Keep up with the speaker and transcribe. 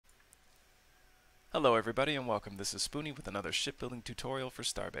Hello everybody and welcome. This is Spoonie with another shipbuilding tutorial for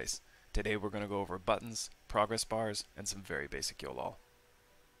Starbase. Today we're going to go over buttons, progress bars, and some very basic YOLOL.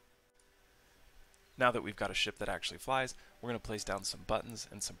 Now that we've got a ship that actually flies, we're going to place down some buttons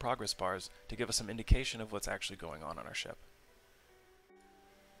and some progress bars to give us some indication of what's actually going on our ship.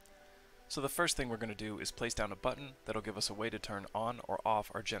 So the first thing we're going to do is place down a button that'll give us a way to turn on or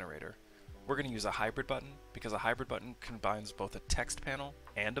off our generator. We're going to use a hybrid button because a hybrid button combines both a text panel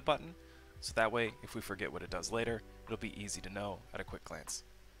and a button, so that way if we forget what it does later, it'll be easy to know at a quick glance.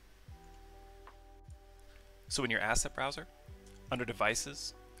 So in your asset browser, under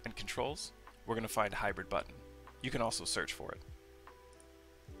devices and controls, we're going to find hybrid button. You can also search for it.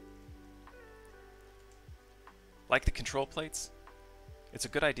 Like the control plates, it's a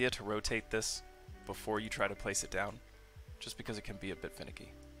good idea to rotate this before you try to place it down, just because it can be a bit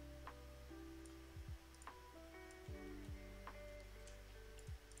finicky.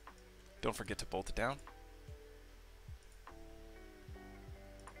 Don't forget to bolt it down.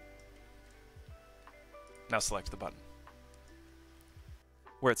 Now select the button.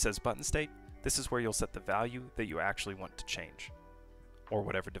 Where it says button state, this is where you'll set the value that you actually want to change, or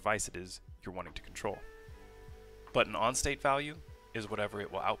whatever device it is you're wanting to control. Button on state value is whatever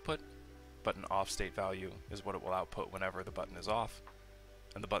it will output. Button off state value is what it will output whenever the button is off.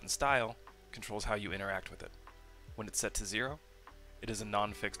 And the button style controls how you interact with it. When it's set to 0, it is a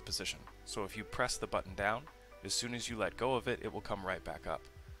non-fixed position, so if you press the button down, as soon as you let go of it, it will come right back up.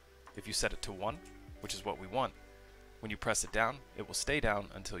 If you set it to 1, which is what we want, when you press it down, it will stay down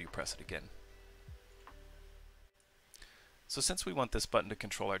until you press it again. So since we want this button to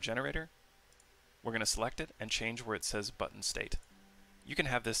control our generator, we're going to select it and change where it says button state. You can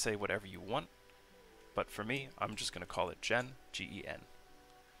have this say whatever you want, but for me, I'm just going to call it gen, G-E-N.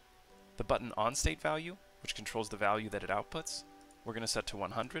 The button on state value, which controls the value that it outputs, we're going to set to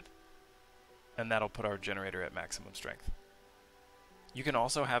 100, and that'll put our generator at maximum strength. You can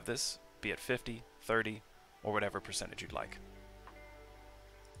also have this be at 50, 30, or whatever percentage you'd like.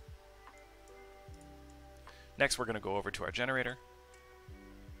 Next, we're going to go over to our generator,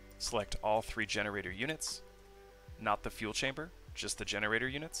 select all 3 generator units, not the fuel chamber, just the generator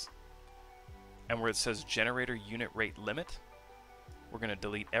units, and where it says generator unit rate limit, we're going to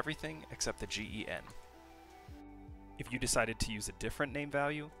delete everything except the GEN. If you decided to use a different name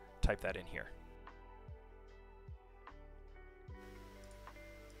value, type that in here.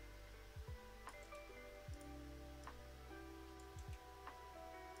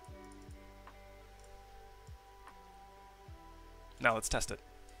 Now let's test it.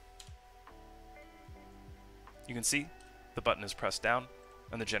 You can see the button is pressed down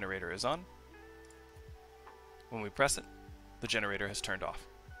and the generator is on. When we press it, the generator has turned off.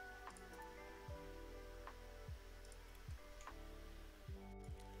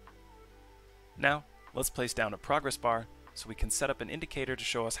 Now, let's place down a progress bar so we can set up an indicator to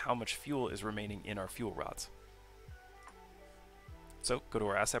show us how much fuel is remaining in our fuel rods. So, go to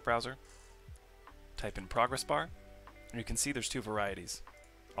our asset browser, type in progress bar, and you can see there's 2 varieties,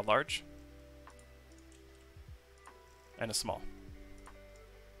 a large and a small.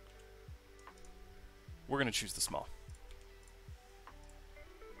 We're going to choose the small.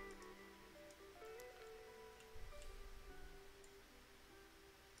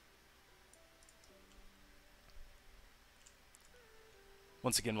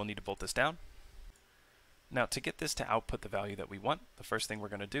 Once again, we'll need to bolt this down. Now, to get this to output the value that we want, the first thing we're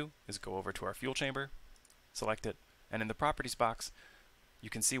going to do is go over to our fuel chamber, select it, and in the properties box, you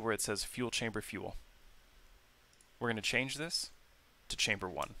can see where it says fuel chamber fuel. We're going to change this to chamber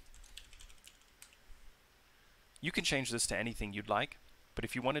 1. You can change this to anything you'd like, but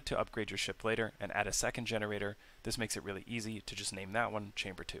if you wanted to upgrade your ship later and add a second generator, this makes it really easy to just name that one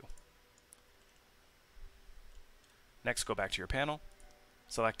chamber 2. Next, go back to your panel,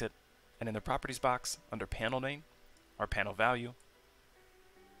 select it, and in the properties box, under panel name, or panel value,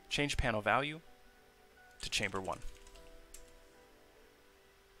 change panel value to chamber 1.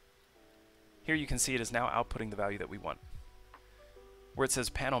 Here you can see it is now outputting the value that we want. Where it says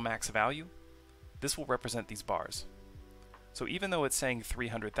panel max value, this will represent these bars. So even though it's saying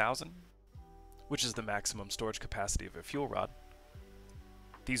 300,000, which is the maximum storage capacity of a fuel rod,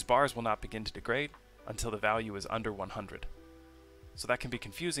 these bars will not begin to degrade until the value is under 100. So that can be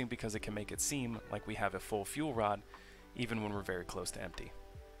confusing because it can make it seem like we have a full fuel rod even when we're very close to empty.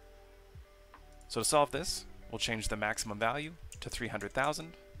 So to solve this, we'll change the maximum value to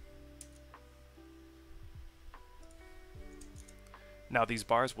 300,000. Now these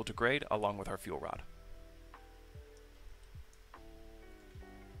bars will degrade along with our fuel rod.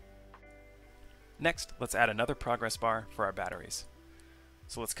 Next, let's add another progress bar for our batteries.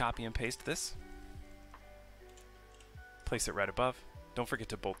 So let's copy and paste this place it right above. Don't forget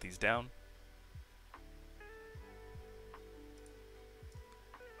to bolt these down.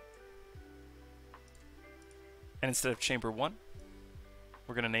 And instead of chamber 1,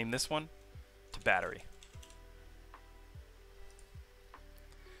 we're going to name this one to battery.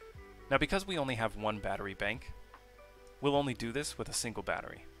 Now because we only have one battery bank, we'll only do this with a single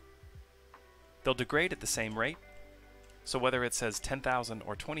battery. They'll degrade at the same rate, so whether it says 10,000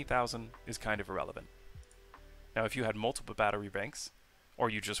 or 20,000 is kind of irrelevant. Now if you had multiple battery banks, or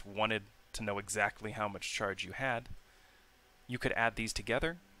you just wanted to know exactly how much charge you had, you could add these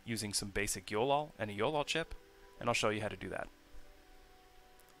together using some basic YOLOL and a YOLOL chip, and I'll show you how to do that.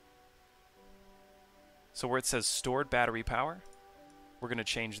 So where it says stored battery power, we're going to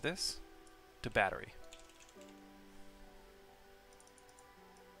change this to battery.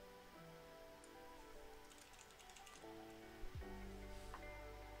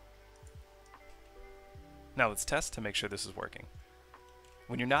 Now let's test to make sure this is working.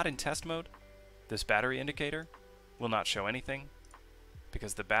 When you're not in test mode, this battery indicator will not show anything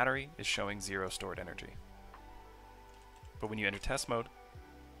because the battery is showing 0 stored energy. But when you enter test mode,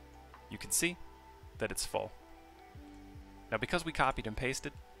 you can see that it's full. Now because we copied and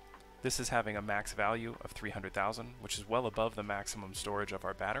pasted, this is having a max value of 300,000, which is well above the maximum storage of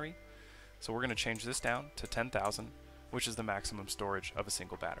our battery. So we're going to change this down to 10,000, which is the maximum storage of a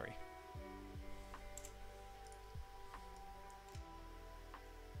single battery.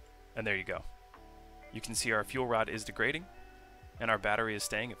 And there you go. You can see our fuel rod is degrading, and our battery is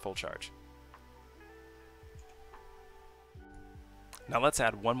staying at full charge. Now let's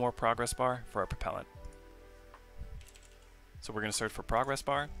add one more progress bar for our propellant. So we're going to search for progress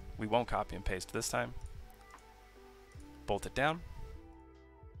bar. We won't copy and paste this time. Bolt it down.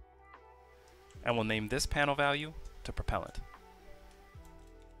 And we'll name this panel value to propellant.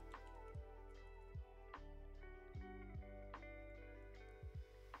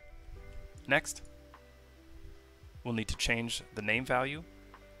 Next, we'll need to change the name value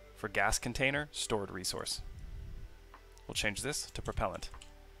for gas container stored resource. We'll change this to propellant.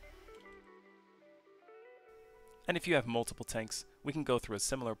 And if you have multiple tanks, we can go through a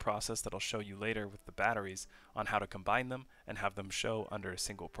similar process that I'll show you later with the batteries on how to combine them and have them show under a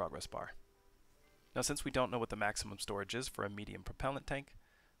single progress bar. Now since we don't know what the maximum storage is for a medium propellant tank,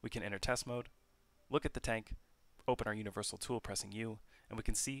 we can enter test mode, look at the tank, open our universal tool pressing U, and we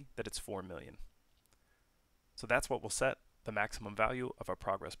can see that it's 4 million. So that's what we'll set the maximum value of our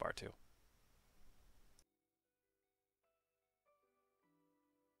progress bar to.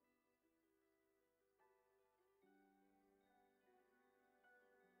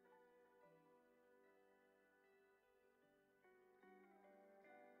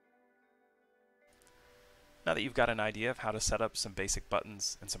 Now that you've got an idea of how to set up some basic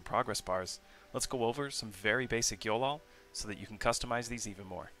buttons and some progress bars, let's go over some very basic YOLOL so that you can customize these even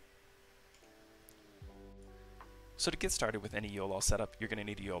more. So to get started with any YOLOL setup, you're going to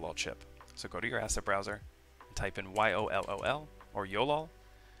need a YOLOL chip. So go to your asset browser and type in YOLOL or YOLOL,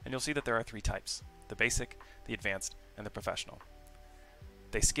 and you'll see that there are 3 types: the basic, the advanced, and the professional.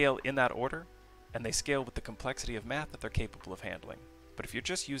 They scale in that order, and they scale with the complexity of math that they're capable of handling. But if you're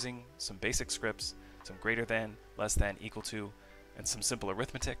just using some basic scripts, some greater than, less than, equal to, and some simple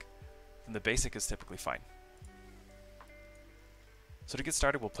arithmetic, then the basic is typically fine. So to get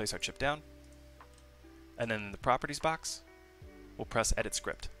started, we'll place our chip down, and then in the properties box, we'll press edit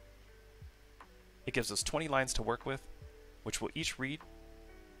script. It gives us 20 lines to work with, which will each read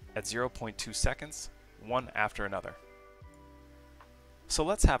at 0.2 seconds, one after another. So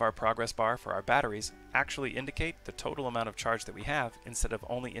let's have our progress bar for our batteries actually indicate the total amount of charge that we have instead of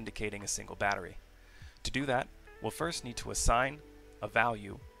only indicating a single battery. To do that, we'll first need to assign a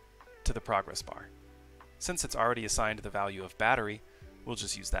value to the progress bar. Since it's already assigned the value of battery, we'll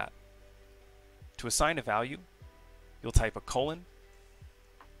just use that. To assign a value, you'll type a colon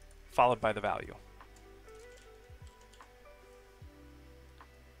followed by the value.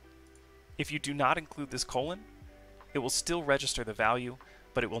 If you do not include this colon, it will still register the value,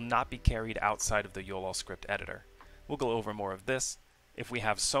 but it will not be carried outside of the YOLOL script editor. We'll go over more of this if we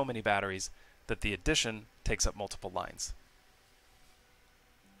have so many batteries that the addition takes up multiple lines.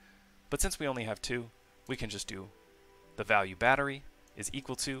 But since we only have 2, we can just do the value battery is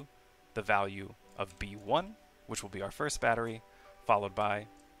equal to the value of B1, which will be our first battery, followed by,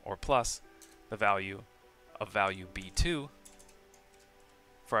 or plus, the value of value B2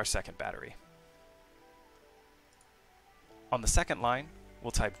 for our second battery. On the second line,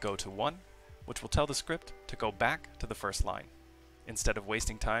 we'll type go to 1, which will tell the script to go back to the first line, instead of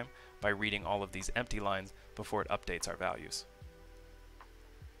wasting time by reading all of these empty lines before it updates our values.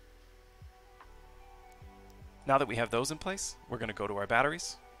 Now that we have those in place, we're going to go to our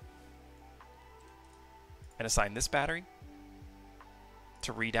batteries and assign this battery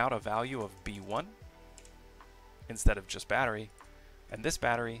to read out a value of B1 instead of just battery, and this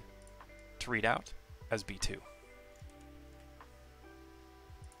battery to read out as B2.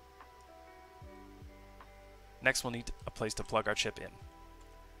 Next, we'll need a place to plug our chip in.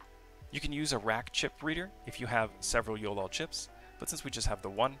 You can use a rack chip reader if you have several YOLOL chips, but since we just have the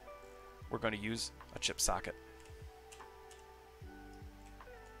one, we're going to use a chip socket.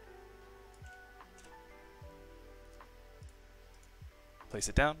 Place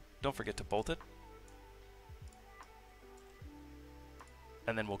it down, don't forget to bolt it,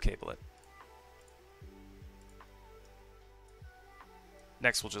 and then we'll cable it.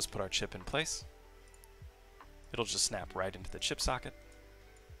 Next, we'll just put our chip in place. It'll just snap right into the chip socket.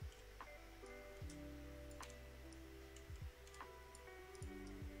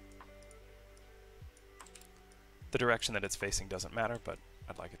 The direction that it's facing doesn't matter, but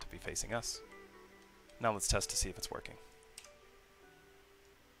I'd like it to be facing us. Now let's test to see if it's working.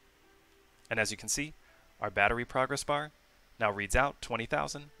 And as you can see, our battery progress bar now reads out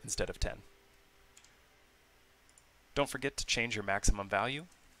 20,000 instead of 10. Don't forget to change your maximum value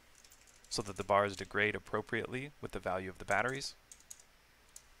so that the bars degrade appropriately with the value of the batteries.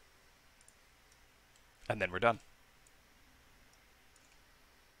 And then we're done.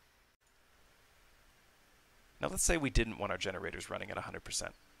 Now let's say we didn't want our generators running at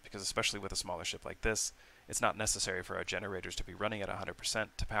 100%, because especially with a smaller ship like this, it's not necessary for our generators to be running at 100%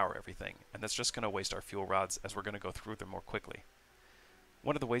 to power everything, and that's just going to waste our fuel rods as we're going to go through them more quickly.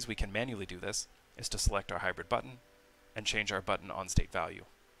 One of the ways we can manually do this is to select our hybrid button and change our button on state value.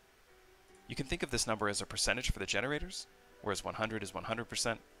 You can think of this number as a percentage for the generators, whereas 100 is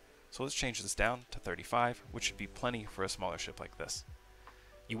 100%, so let's change this down to 35, which should be plenty for a smaller ship like this.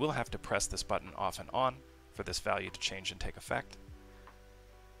 You will have to press this button off and on for this value to change and take effect,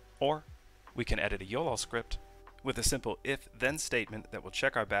 or we can edit a YOLOL script with a simple if-then statement that will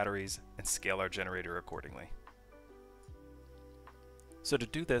check our batteries and scale our generator accordingly. So to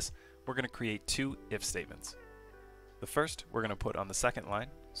do this, we're going to create two if statements. The first we're going to put on the second line,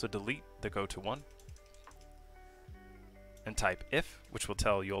 so delete the go to one, and type if, which will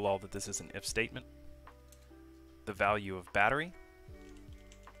tell YOLOL that this is an if statement, the value of battery,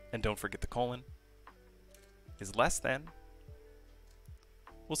 and don't forget the colon, is less than,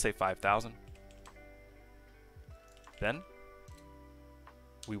 we'll say 5,000. Then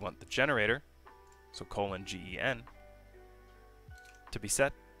we want the generator, so colon GEN, to be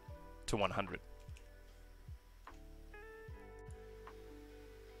set to 100.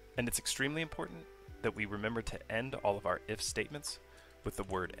 And it's extremely important that we remember to end all of our if statements with the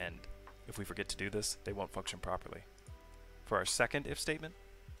word end. If we forget to do this, they won't function properly. For our second if statement,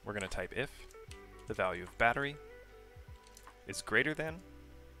 we're going to type if the value of battery is greater than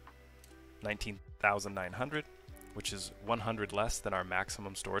 19,900, which is 100 less than our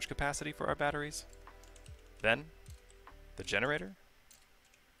maximum storage capacity for our batteries. Then the generator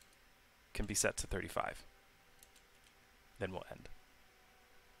can be set to 35. Then we'll end.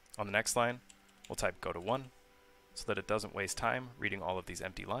 On the next line, we'll type go to 1 so that it doesn't waste time reading all of these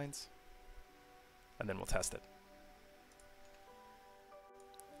empty lines, and then we'll test it.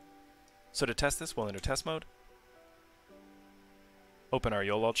 So to test this, we'll enter test mode, open our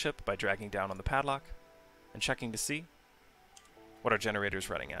YOLOL chip by dragging down on the padlock, and checking to see what our generator is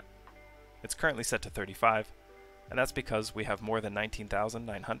running at. It's currently set to 35, and that's because we have more than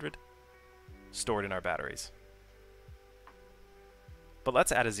 19,900 stored in our batteries. But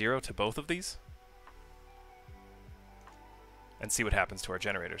let's add a 0 to both of these and see what happens to our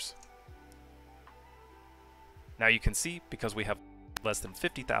generators. Now you can see, because we have less than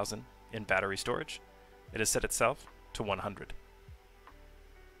 50,000 in battery storage, it has set itself to 100.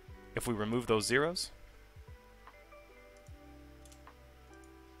 If we remove those zeros,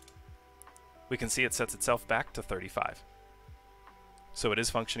 we can see it sets itself back to 35. So it is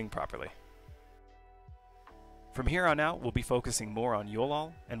functioning properly. From here on out, we'll be focusing more on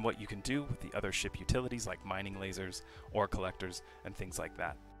YOLOL and what you can do with the other ship utilities like mining lasers, ore collectors, and things like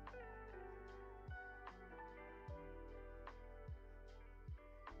that.